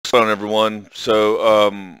What's going on,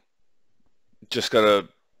 everyone? Just gotta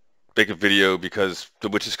make a video because the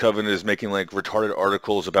Witches Coven is making like retarded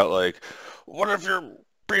articles about like, what if you're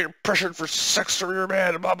being pressured for sex from your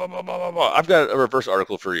man? Blah blah blah blah blah blah. I've got a reverse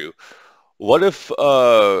article for you. What if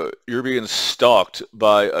you're being stalked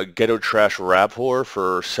by a ghetto trash rap whore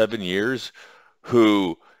for 7 years?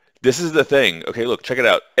 Who? This is the thing. Okay, look, check it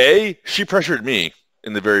out. She pressured me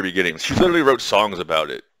in the very beginning. She literally wrote songs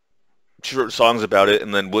about it. She wrote songs about it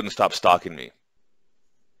and then wouldn't stop stalking me.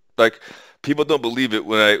 Like, people don't believe it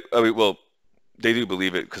when I mean, well, they do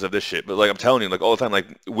believe it because of this shit, but like I'm telling you, like all the time, like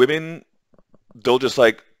women, they'll just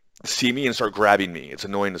like see me and start grabbing me. It's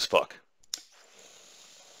annoying as fuck.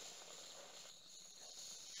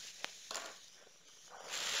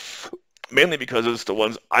 Mainly because it's the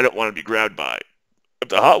ones I don't want to be grabbed by. If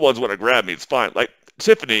the hot ones want to grab me, it's fine. Like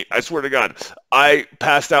Tiffany, I swear to God, I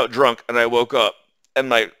passed out drunk and I woke up and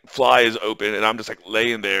my fly is open and I'm just like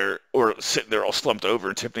laying there or sitting there all slumped over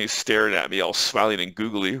and Tiffany's staring at me all smiling and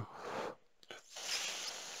googly,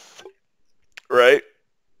 right?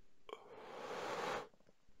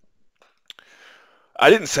 I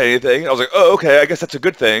didn't say anything. I was like, oh, okay, I guess that's a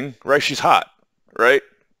good thing, right? She's hot, right?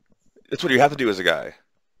 That's what you have to do as a guy.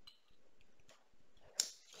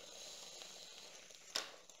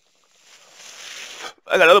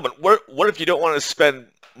 I got another one. What if you don't want to spend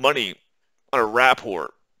money on a rap whore?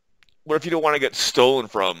 What if you don't want to get stolen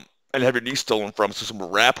from and have your niece stolen from so some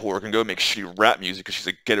rap whore can go make shitty rap music because she's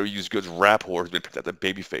a ghetto used goods rap whore who's been picked out the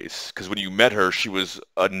baby face? Because when you met her, she was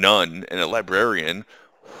a nun and a librarian,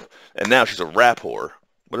 and now she's a rap whore.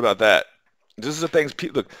 What about that? This is the things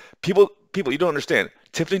people look. People, you don't understand.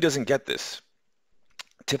 Tiffany doesn't get this.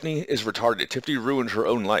 Tiffany is retarded. Tiffany ruined her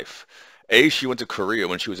own life. She went to Korea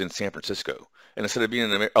when she was in San Francisco, and instead of being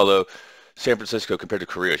in America, although San Francisco compared to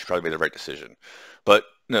Korea, she probably made the right decision. But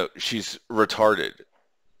no, she's retarded.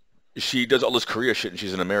 She does all this Korea shit and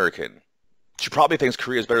she's an American. She probably thinks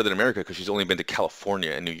Korea is better than America because she's only been to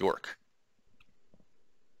California and New York.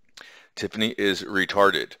 Tiffany is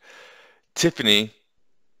retarded. Tiffany,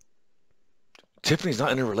 Tiffany's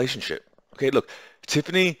not in a relationship. Okay, look,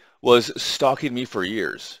 Tiffany was stalking me for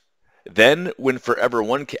years. Then when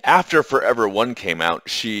after Forever One came out,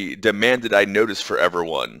 she demanded I notice Forever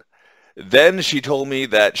One. Then she told me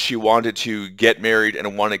that she wanted to get married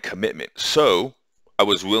and wanted commitment. So I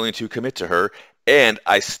was willing to commit to her, and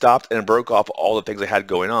I stopped and broke off all the things I had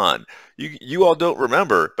going on. You all don't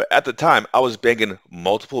remember, but at the time I was banging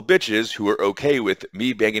multiple bitches who were okay with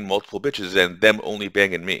me banging multiple bitches and them only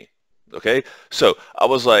banging me. Okay? So I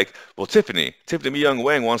was like, well, Tiffany Young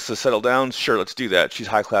Wang wants to settle down. Sure, let's do that. She's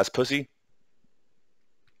high class pussy.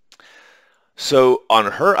 So on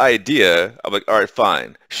her idea, I'm like, all right,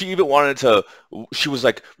 fine. She was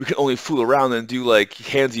like, we can only fool around and do like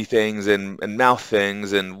handsy things and mouth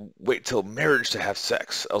things and wait till marriage to have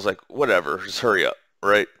sex. I was like, whatever, just hurry up,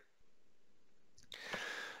 right?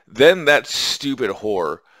 Then that stupid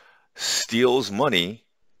whore steals money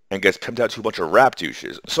and gets pimped out to a bunch of rap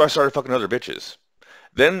douches. So I started fucking other bitches.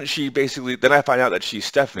 Then I find out that she's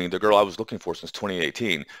Stephanie, the girl I was looking for since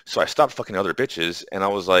 2018. So I stopped fucking other bitches and I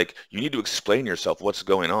was like, you need to explain yourself what's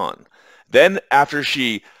going on. Then after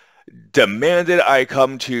she demanded I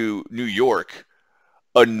come to New York,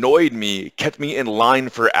 annoyed me, kept me in line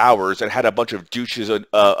for hours and had a bunch of douches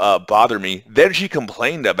bother me. Then she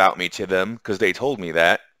complained about me to them because they told me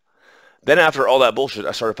that. Then after all that bullshit,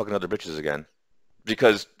 I started fucking other bitches again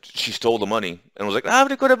because she stole the money and was like, I'm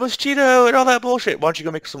gonna go to Bushido and all that bullshit. Why don't you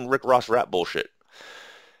go make some Rick Ross rap bullshit?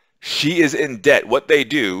 She is in debt. What they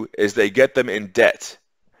do is they get them in debt.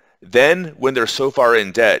 Then when they're so far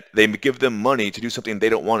in debt, they give them money to do something they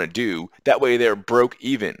don't want to do. That way they're broke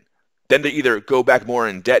even. Then they either go back more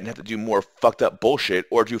in debt and have to do more fucked up bullshit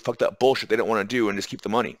or do fucked up bullshit they don't want to do and just keep the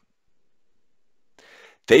money.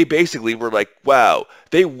 They basically were like, wow,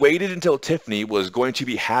 they waited until Tiffany was going to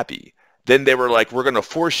be happy. Then they were like, we're going to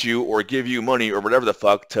force you or give you money or whatever the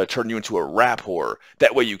fuck to turn you into a rap whore.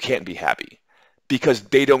 That way you can't be happy. Because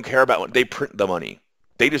they don't care about it. They print the money.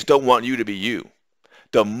 They just don't want you to be you.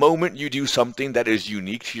 The moment you do something that is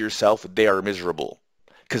unique to yourself, they are miserable.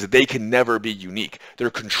 Because they can never be unique.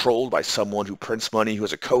 They're controlled by someone who prints money, who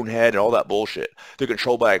has a cone head and all that bullshit. They're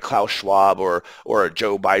controlled by a Klaus Schwab or a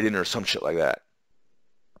Joe Biden or some shit like that.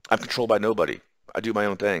 I'm controlled by nobody. I do my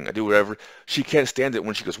own thing. I do whatever. She can't stand it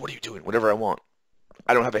when she goes, what are you doing? Whatever I want.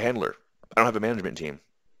 I don't have a handler. I don't have a management team.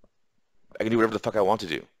 I can do whatever the fuck I want to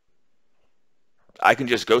do. I can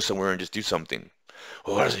just go somewhere and just do something.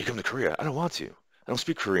 Well, why doesn't you come to Korea? I don't want to. I don't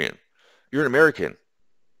speak Korean. You're an American.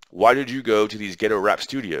 Why did you go to these ghetto rap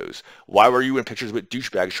studios? Why were you in pictures with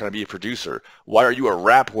douchebags trying to be a producer? Why are you a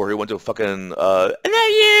rap whore who went to a fucking, I love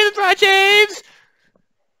you,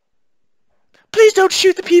 don't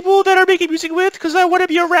shoot the people that are making music with because I want to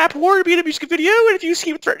be a rap whore and be in a music video, and if you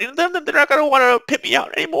keep threatening them, then they're not going to want to pimp me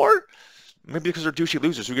out anymore. Maybe because they're douchey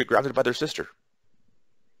losers who get grounded by their sister.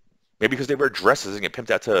 Maybe because they wear dresses and get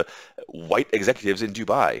pimped out to white executives in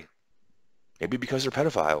Dubai. Maybe because they're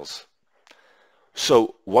pedophiles.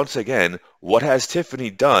 So, once again, what has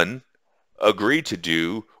Tiffany done, agreed to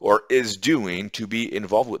do, or is doing to be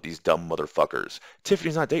involved with these dumb motherfuckers?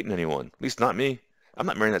 Tiffany's not dating anyone. At least not me. I'm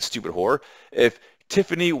not marrying that stupid whore. If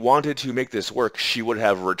Tiffany wanted to make this work, she would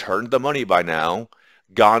have returned the money by now,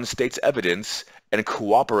 gone state's evidence, and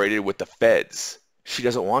cooperated with the feds. She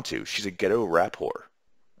doesn't want to. She's a ghetto rap whore.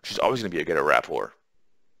 She's always going to be a ghetto rap whore.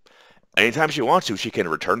 Anytime she wants to, she can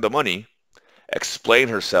return the money, explain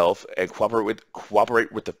herself, and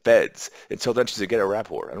cooperate with the feds. Until then, she's a ghetto rap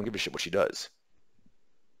whore. I don't give a shit what she does.